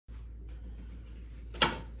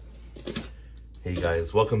Hey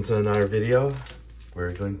guys, welcome to another video.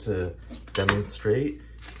 We're going to demonstrate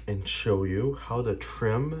and show you how to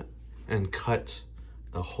trim and cut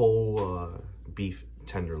a whole beef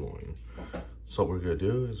tenderloin. So what we're going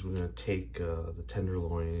to do is we're going to take the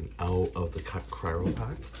tenderloin out of the cryo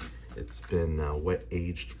pack. It's been wet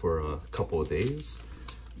aged for a couple of days.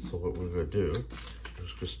 So what we're going to do is we're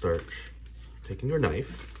going to start taking your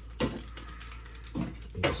knife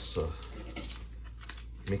and just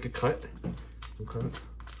make a cut. Okay.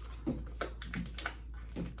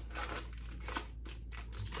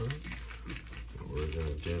 What we're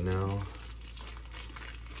gonna do now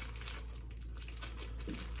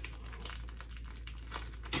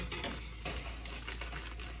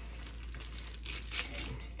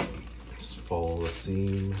just follow the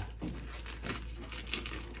seam.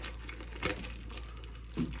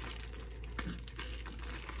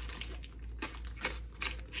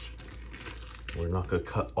 We're not gonna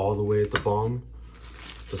cut all the way at the bottom,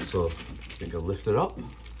 just so you can lift it up,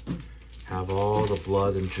 have all the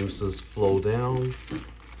blood and juices flow down.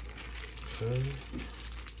 Okay.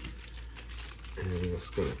 And you're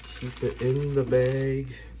just gonna keep it in the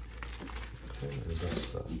bag. Okay, and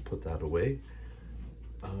just put that away.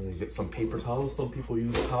 I'm gonna get some paper towels. Some people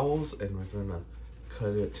use towels, and we're gonna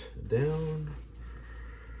cut it down.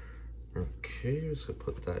 Okay, just gonna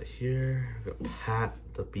put that here. I'm gonna pat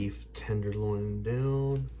the beef tenderloin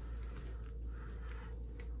down.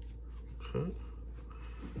 Okay.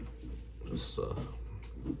 Just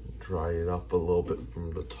dry it up a little bit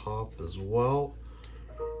from the top as well.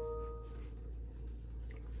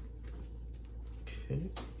 Okay.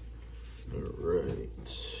 All right.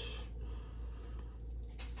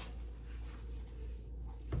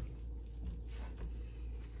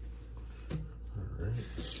 All right.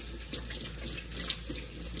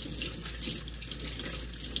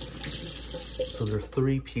 So there are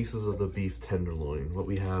 3 pieces of the beef tenderloin. What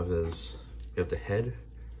we have is, we have the head,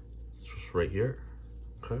 it's just right here,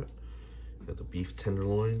 okay? You have the beef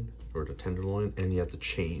tenderloin, or the tenderloin, and you have the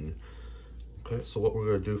chain. Okay, so what we're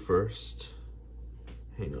gonna do first,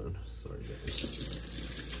 hang on, sorry guys.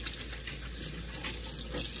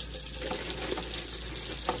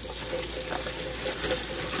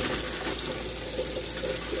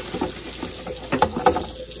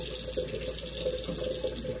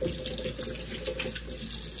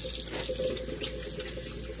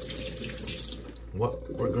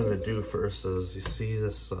 What we're gonna do first is, you see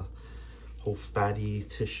this whole fatty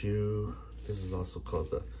tissue, this is also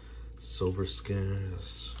called the silver skin.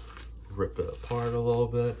 Just rip it apart a little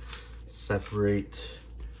bit, separate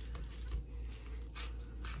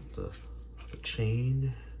the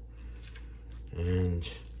chain and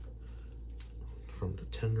from the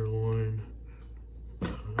tenderloin.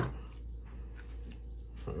 Okay.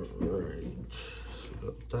 All right, so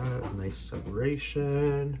got that, nice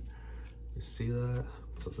separation. You see that?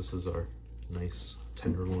 So this is our nice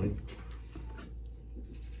tenderloin.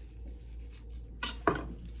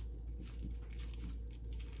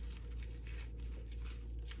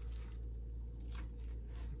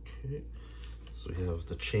 Okay, so we have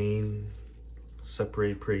the chain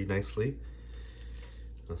separated pretty nicely.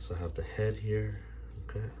 Also have the head here.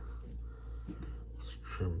 Okay, let's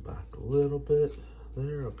trim back a little bit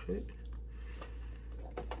there. Okay.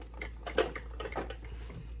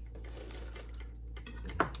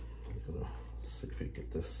 See if we get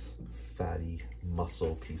this fatty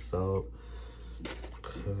muscle piece out.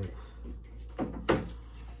 Okay.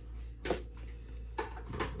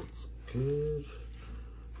 That's good.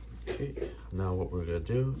 Okay, now what we're gonna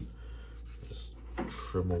do is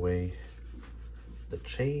trim away the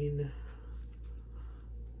chain.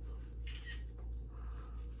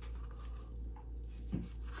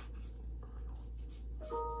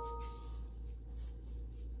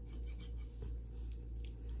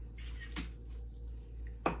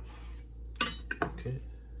 Okay,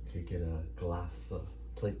 you get a glass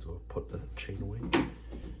plate to put the chain away.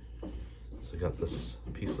 So we got this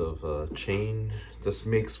piece of chain. This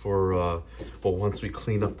makes for, well, once we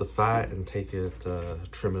clean up the fat and take it,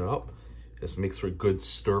 trim it up, this makes for good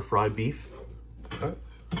stir-fry beef. Okay.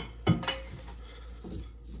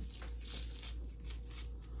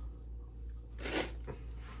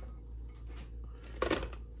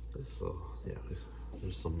 So yeah,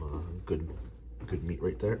 there's some good meat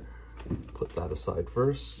right there. Put that aside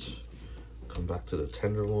first. Come back to the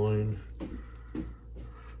tenderloin.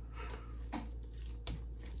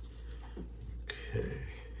 Okay.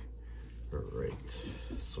 All right.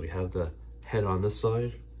 So we have the head on this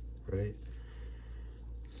side, right?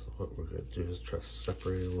 So what we're gonna do is try to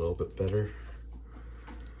separate it a little bit better.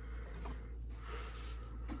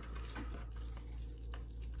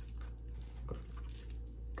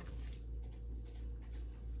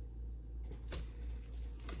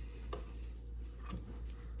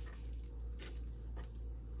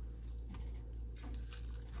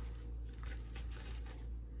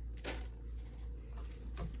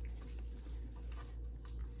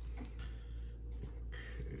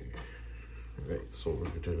 So what we're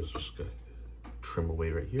gonna do is just gonna trim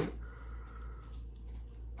away right here.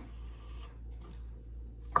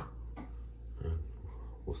 And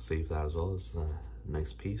we'll save that as well as a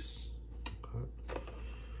nice piece. Okay.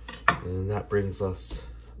 And that brings us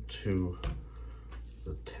to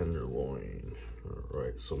the tenderloin. All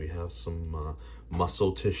right, so we have some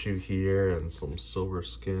muscle tissue here and some silver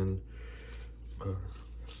skin.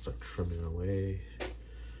 Start trimming away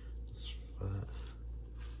this fat.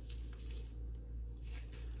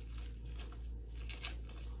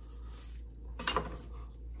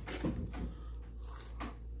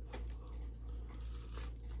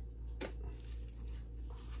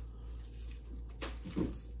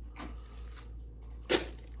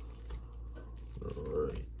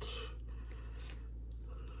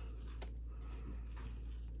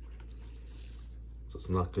 So it's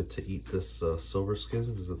not good to eat this silver skin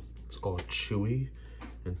because it's all chewy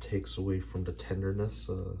and takes away from the tenderness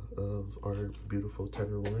of our beautiful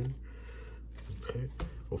tenderloin. Okay,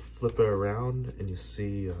 we'll flip it around and you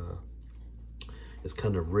see it's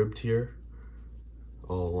kind of ribbed here,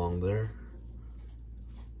 all along there.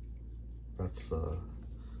 That's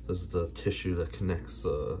this is the tissue that connects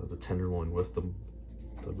the tenderloin with the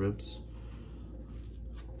ribs.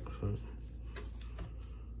 Okay.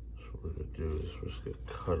 What we're gonna do is we're just gonna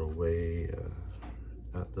cut away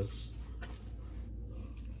at this.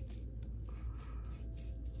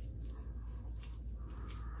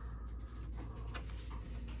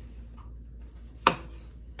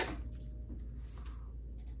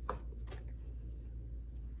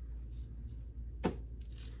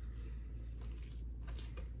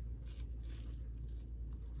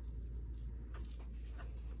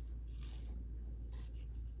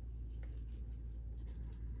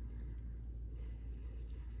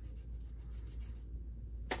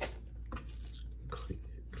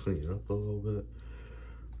 Clean it up a little bit.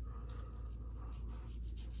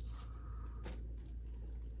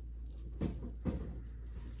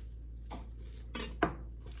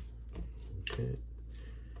 Okay,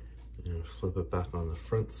 and flip it back on the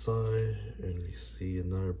front side and we see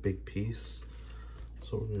another big piece.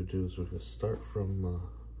 So what we're gonna do is we're gonna start from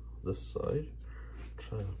this side,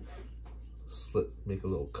 try to make a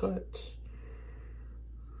little cut.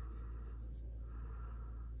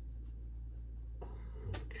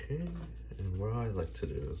 Okay, and what I like to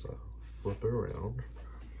do is flip it around,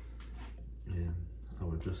 and I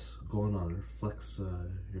would just go on under, flex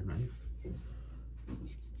your knife,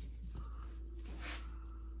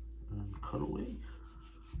 and cut away.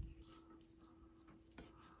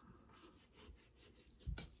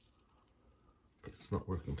 Okay, it's not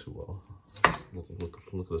working too well. Look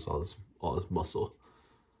at this, all this muscle.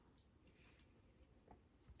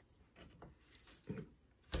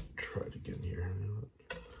 Try it again here.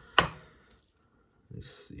 Let's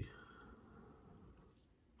see.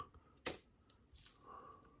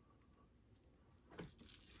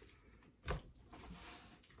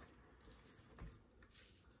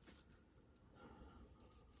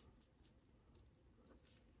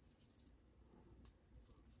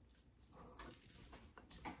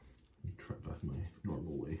 Let me try back my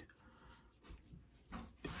normal way.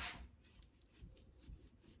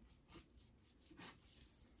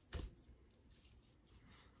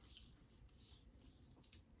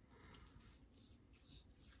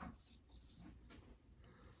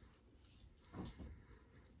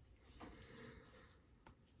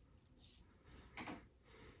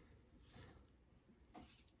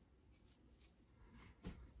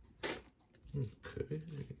 Okay,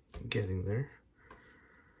 getting there.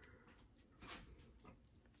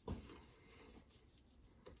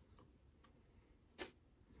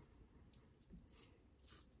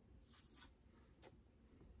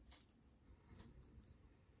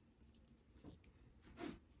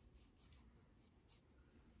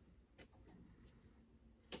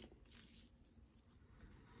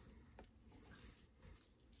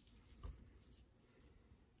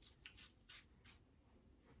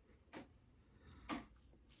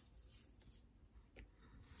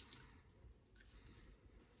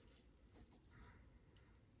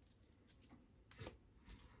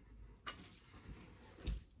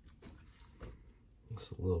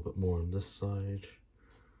 Just a little bit more on this side.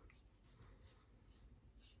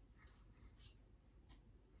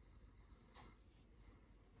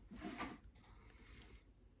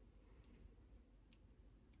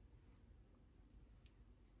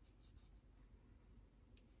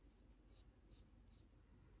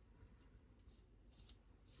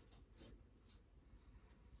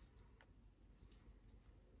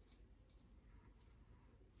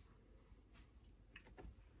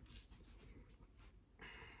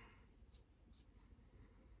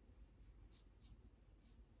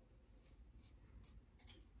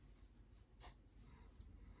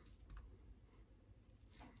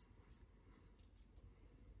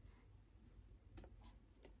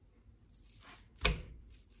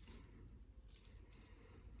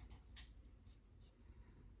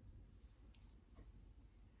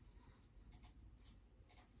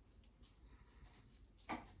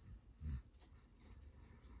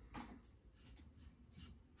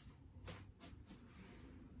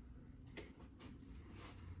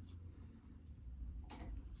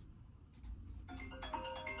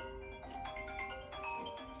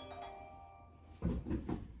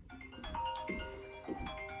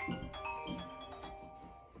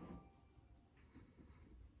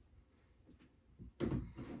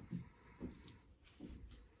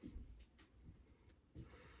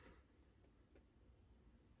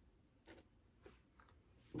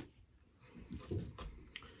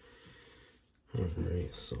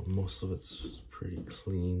 Alright, so most of it's pretty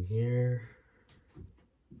clean here.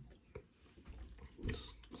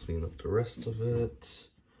 Just clean up the rest of it.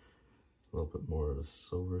 A little bit more of a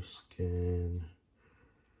silver skin.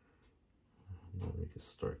 And then we can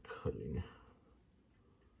start cutting.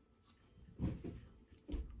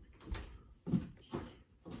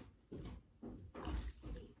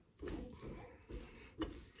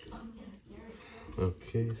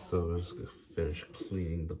 Okay, so we're just gonna finish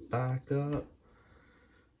cleaning the back up.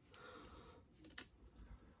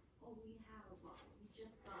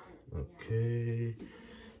 Okay,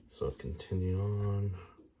 so I'll continue on.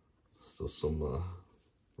 Still some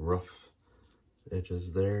rough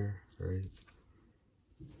edges there, right?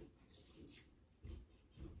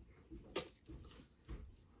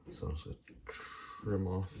 So I'm just gonna trim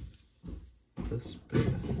off this bit.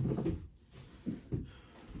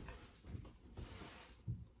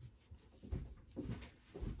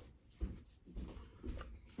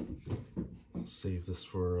 Save this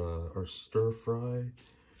for our stir fry.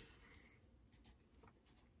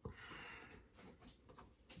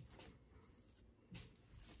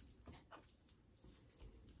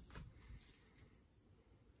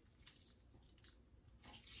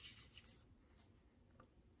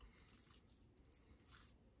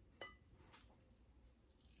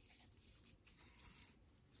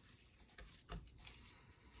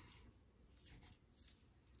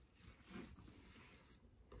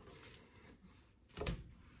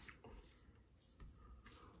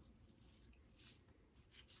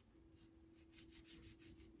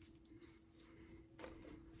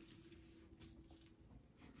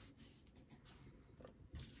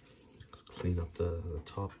 Clean up the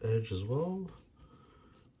top edge as well.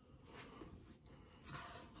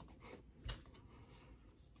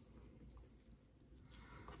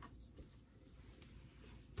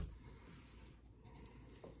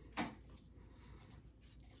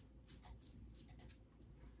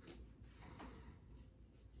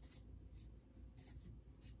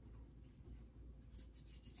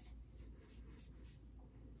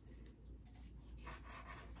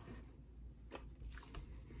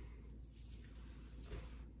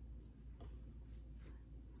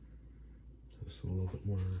 Just a little bit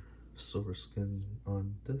more silver skin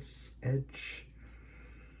on this edge.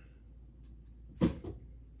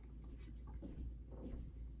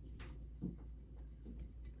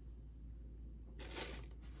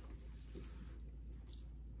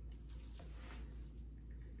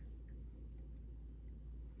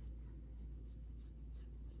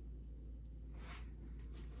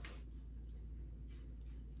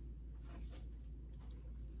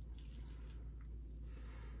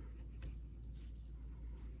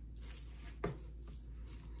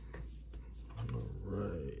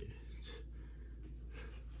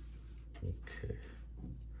 Okay.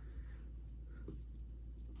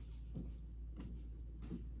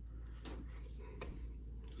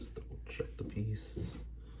 Just double check the piece. Just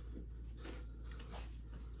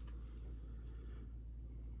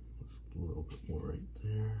a little bit more right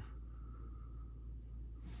there.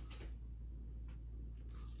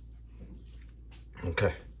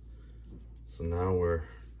 Okay. So now we're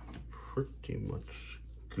pretty much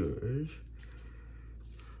good.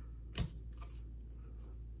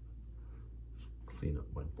 Clean up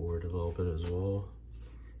my board a little bit as well.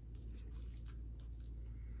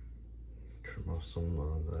 Trim off some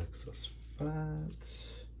of the excess fat.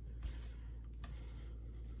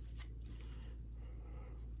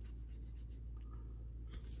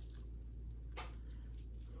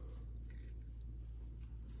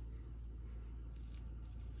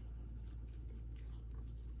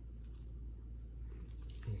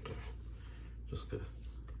 Okay, just gonna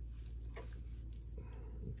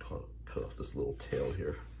cut off this little tail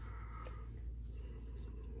here.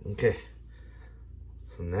 Okay,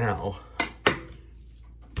 so now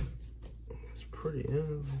it's pretty, a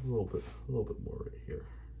little bit more right here.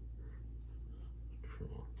 Trim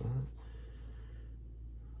off that.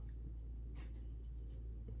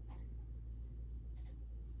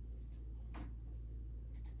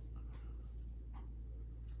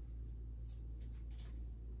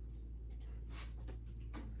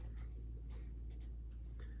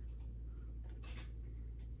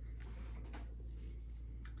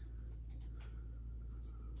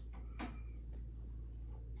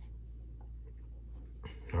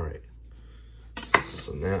 All right,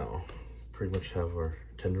 so now pretty much have our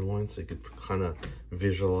tenderloin, so you could kind of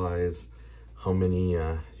visualize how many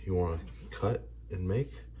you want to cut and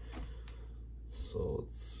make. So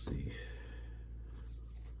let's see.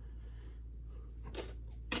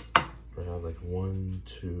 I have like 1,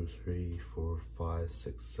 2, 3, 4, 5,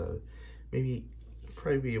 6, 7, maybe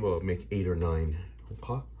probably be able to make 8 or 9.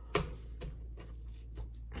 Okay.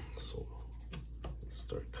 So let's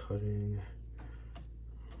start cutting.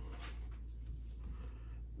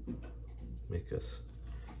 Make a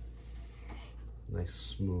nice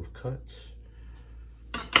smooth cut.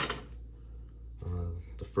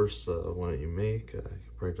 The first one that you make, you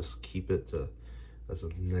could probably just keep it as a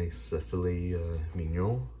nice filet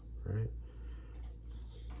mignon, right?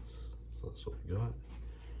 So that's what we got.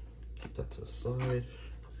 Keep that to the side.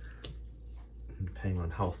 And depending on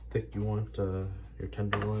how thick you want your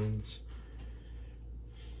tenderloins.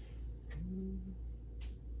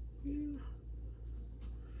 Yeah.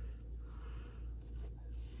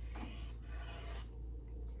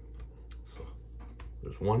 So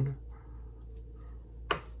there's one.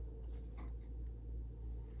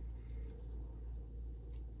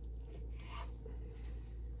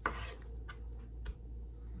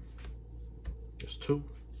 There's 2.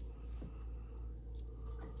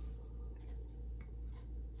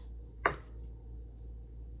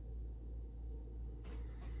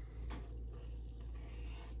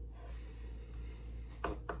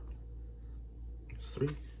 There's 3.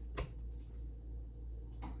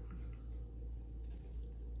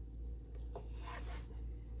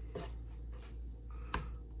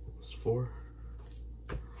 There's 4.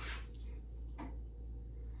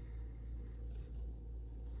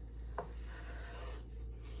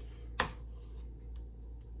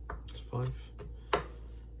 There's 5.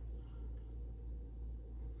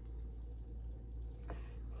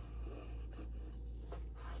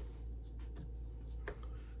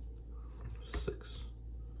 There's 6.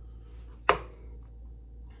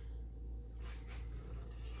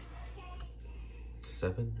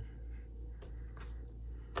 7.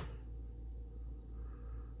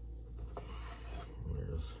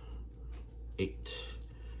 There's 8.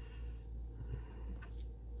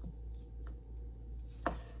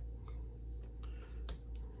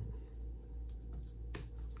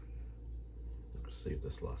 Save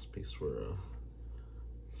this last piece for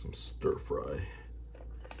some stir fry.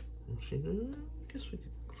 Actually, I guess we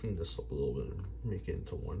could clean this up a little bit and make it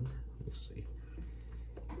into one. Let's see.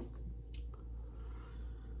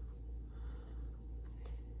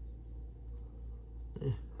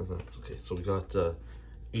 Yeah, that's okay. So we got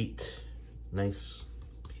 8 nice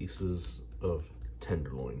pieces of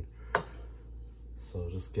tenderloin. So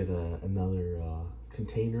just get another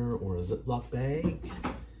container or a Ziploc bag.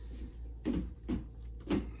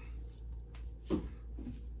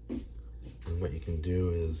 And what you can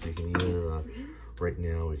do is you can either, right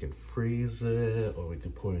now we can freeze it, or we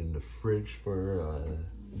can put it in the fridge for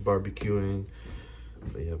barbecuing.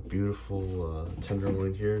 They have beautiful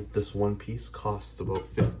tenderloin here. This one piece costs about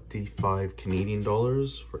 55 Canadian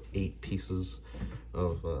dollars for 8 pieces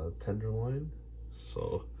of tenderloin.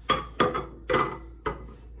 So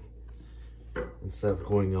instead of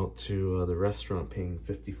going out to the restaurant paying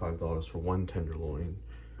 $55 for one tenderloin,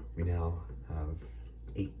 we now have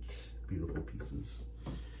 8 beautiful pieces.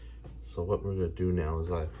 So what we're gonna do now is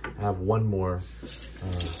I have one more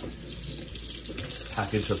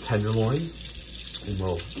package of tenderloin, and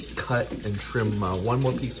we'll cut and trim one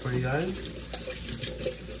more piece for you guys.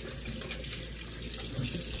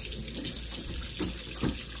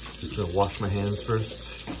 Just gonna wash my hands first.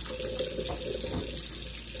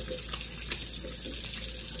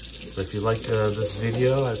 So if you like this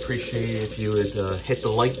video, I'd appreciate it if you would hit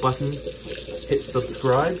the like button, hit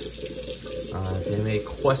subscribe. If you have any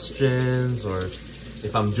questions, or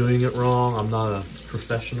if I'm doing it wrong, I'm not a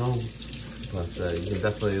professional, but you can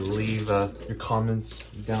definitely leave your comments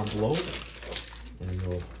down below. And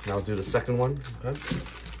we'll now do the second one. Okay,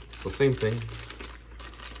 so same thing.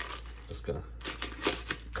 Just gonna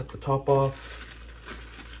cut the top off.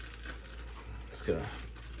 Just gonna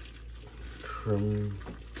trim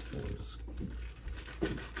and just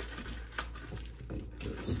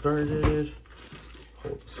get it started.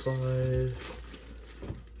 Hold aside.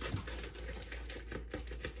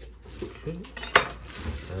 Okay.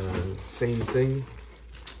 Same thing.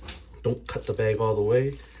 Don't cut the bag all the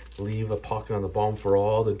way. Leave a pocket on the bottom for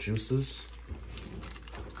all the juices.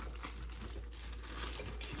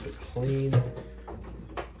 Keep it clean.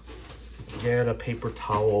 Get a paper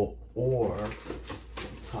towel or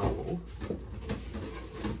towel.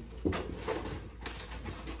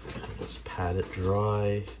 Just pat it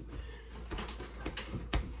dry.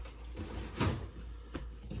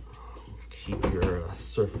 keep your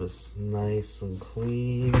surface nice and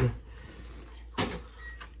clean.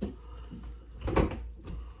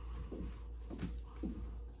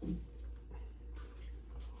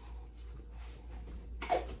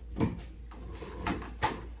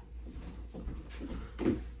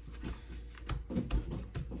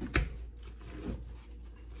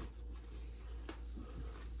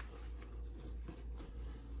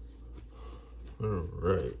 All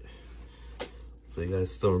right, so you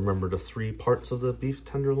guys still remember the 3 parts of the beef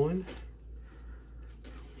tenderloin?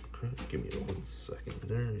 Okay, give me 1 second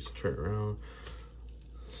there, just turn it around.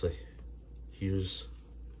 So here's,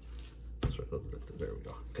 there we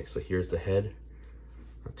go. Okay, so here's the head,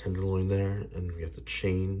 tenderloin there, and we have the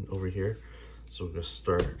chain over here. So we're gonna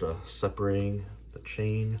start separating the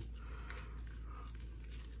chain.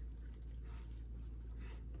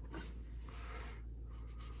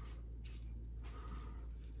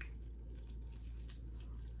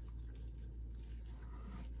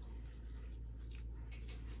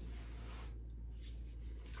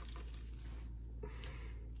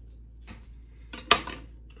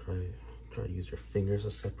 Try to use your fingers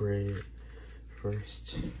to separate it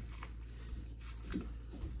first.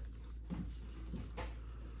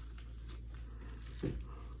 Okay,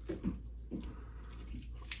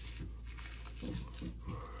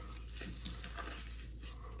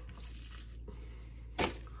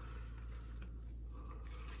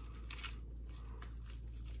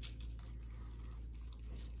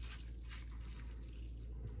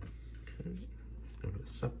 if it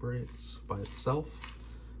separates by itself,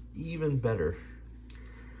 even better.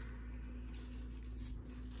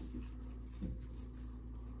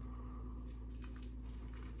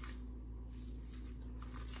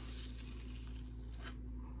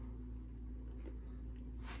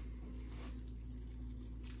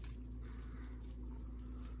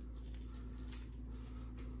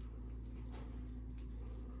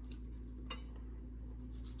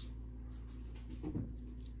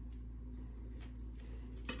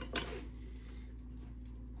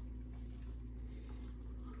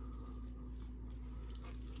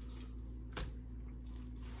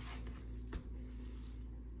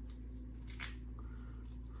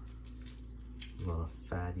 A lot of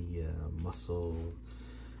fatty muscle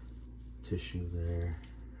tissue there.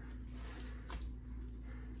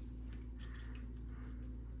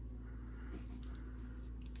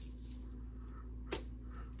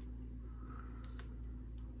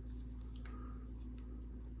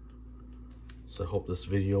 So I hope this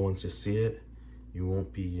video, once you see it, you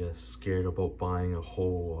won't be scared about buying a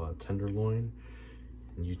whole tenderloin.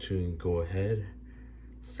 And you two can go ahead,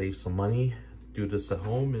 save some money, do this at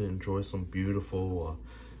home, and enjoy some beautiful,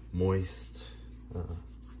 moist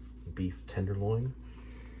beef tenderloin.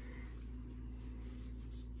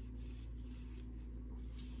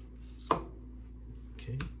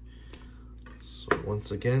 Okay, so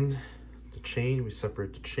once again, the chain, we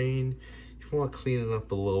separate the chain. If you want to clean it up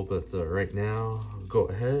a little bit right now, go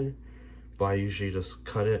ahead, but I usually just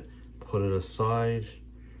cut it, put it aside,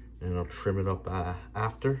 and I'll trim it up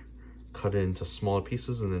after. Cut it into smaller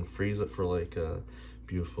pieces and then freeze it for like a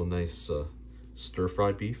beautiful, nice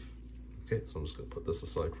stir-fried beef. Okay, so I'm just gonna put this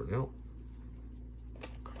aside for now.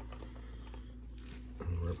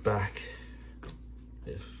 And we're back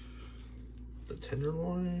with the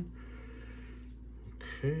tenderloin.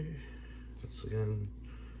 Okay, once again,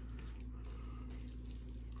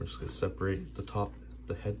 we're just gonna separate the top,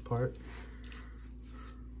 the head part.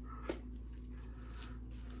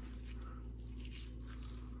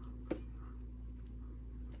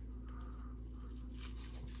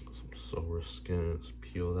 So we're just gonna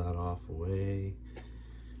peel that off away.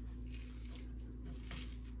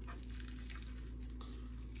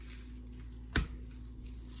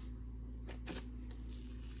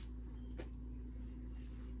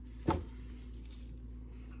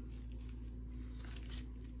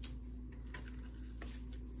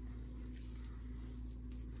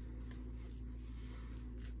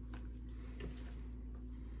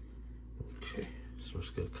 Okay, so we're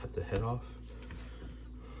just gonna cut the head off.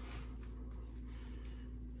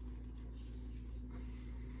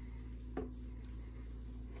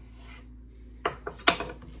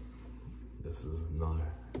 This is another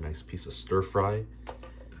nice piece of stir fry.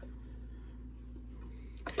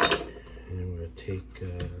 Okay. And we're gonna take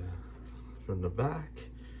from the back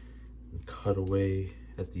and cut away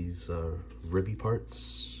at these ribby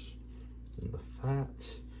parts and the fat.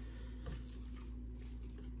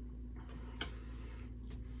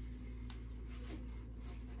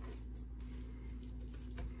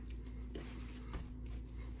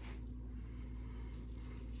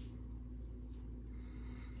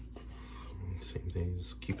 Same thing,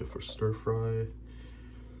 just keep it for stir fry.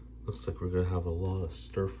 Looks like we're gonna have a lot of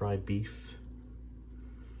stir fry beef.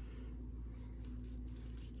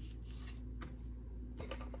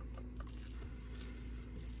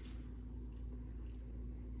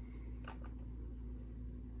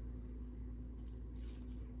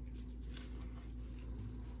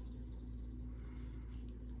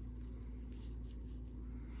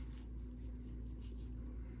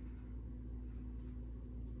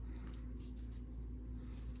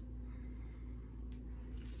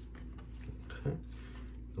 Okay,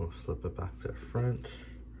 we'll flip it back to the front.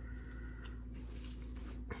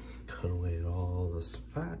 Cut away all this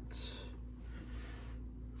fat.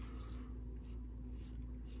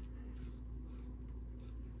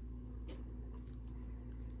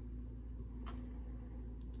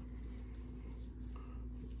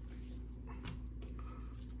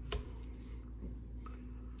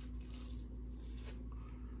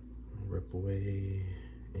 Rip away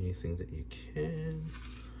anything that you can.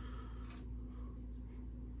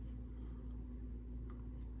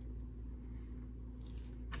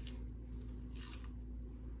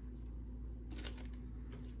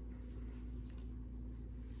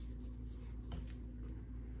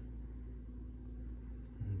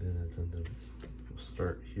 And then we'll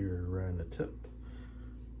start here around the tip.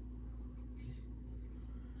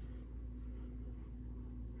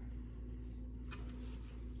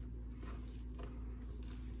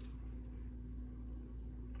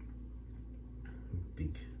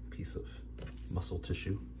 Big piece of muscle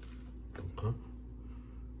tissue. Okay.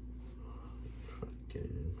 Get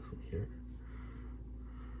it in from here.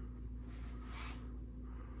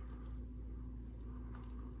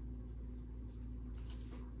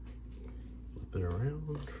 Flip it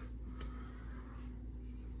around.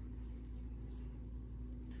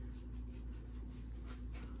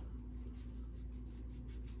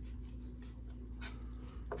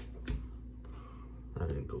 That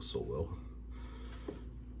didn't go so well.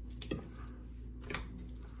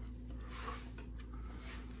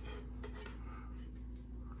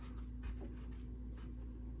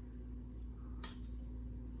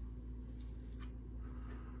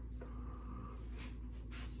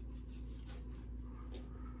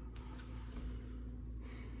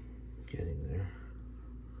 Getting there.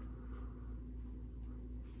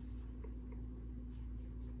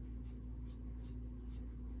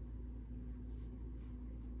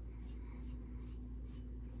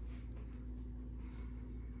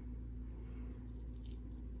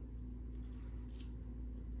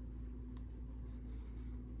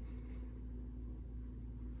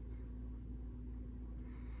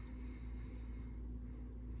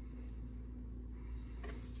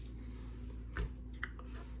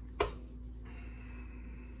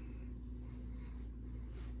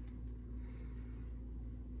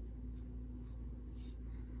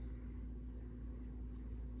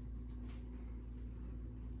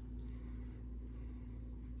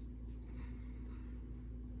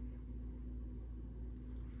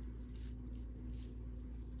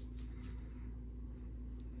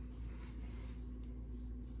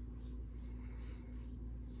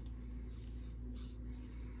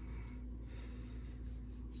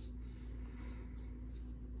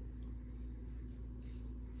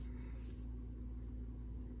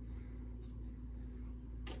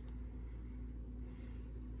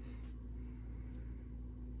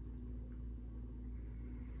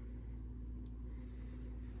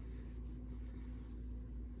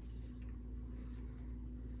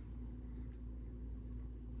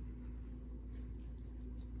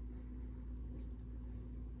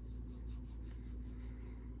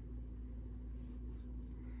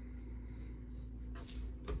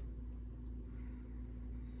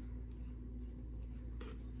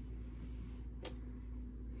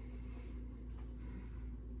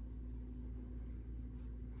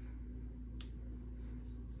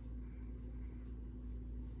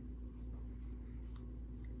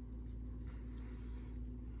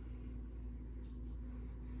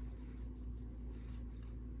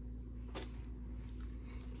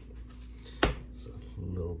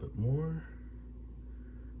 A little bit more.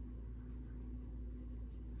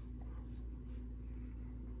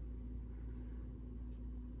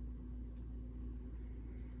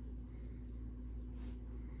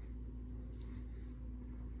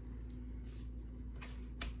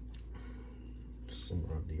 Just some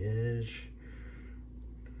around the edge.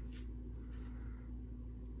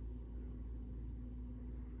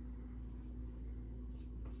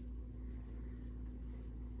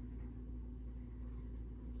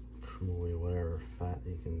 Trim away whatever fat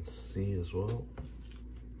you can see as well.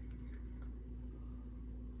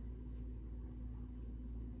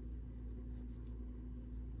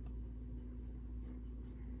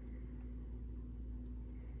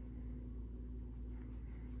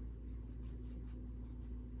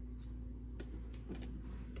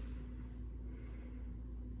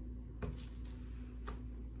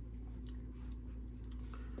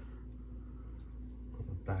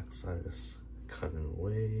 back side is cutting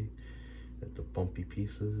away at the bumpy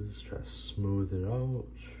pieces, try to smooth it out.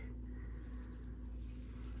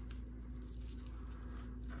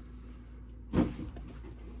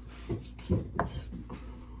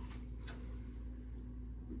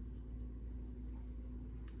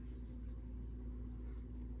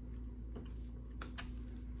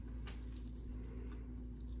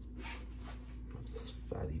 This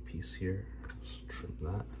fatty piece here, just trim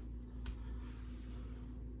that.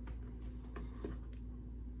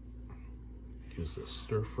 Use the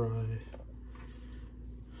stir fry.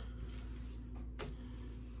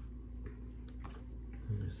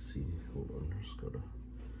 Let's see, hold on, just got a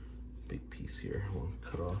big piece here I want to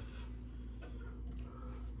cut off.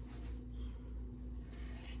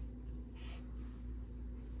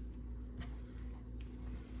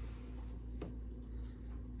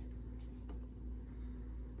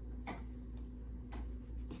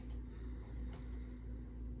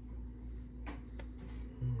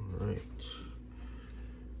 All right.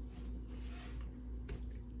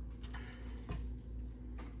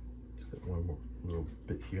 Just got one more little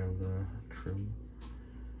bit here I'm gonna trim.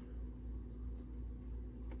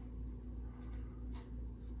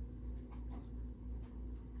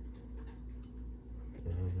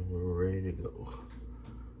 And we're ready to go.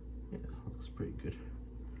 Yeah, looks pretty good.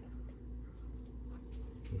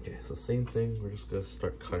 Okay, so same thing, we're just gonna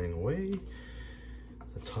start cutting away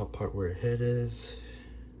the top part where your head is.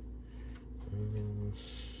 And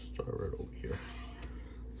start right over here.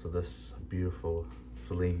 So this beautiful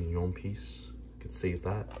filet mignon piece, you can save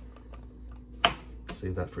that.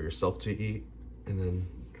 Save that for yourself to eat, and then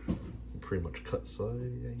pretty much cut. So I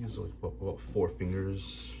use like about 4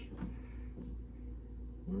 fingers.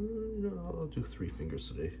 I'll do 3 fingers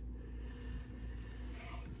today.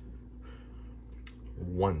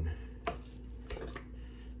 1.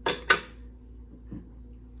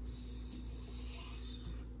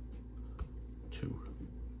 2.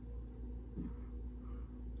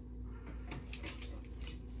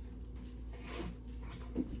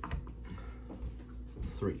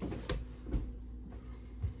 3.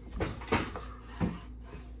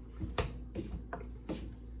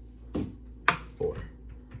 4.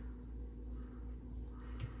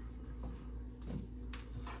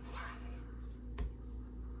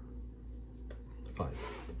 5.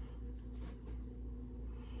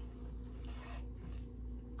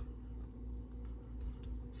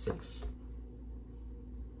 6.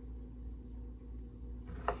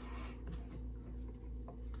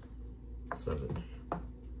 7.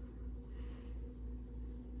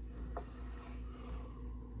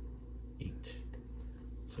 8.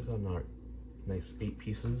 So I got another nice 8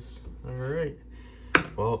 pieces. All right.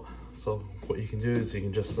 Well, so what you can do is you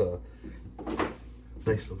can just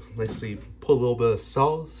nicely put a little bit of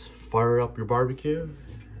salt, fire up your barbecue,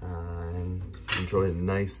 and enjoy a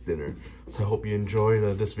nice dinner. So I hope you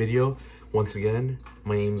enjoyed this video. Once again,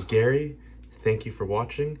 my name's Gary. Thank you for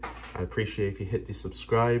watching. I appreciate if you hit the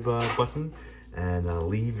subscribe button and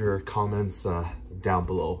leave your comments down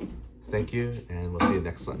below. Thank you, and we'll see you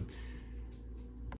next time.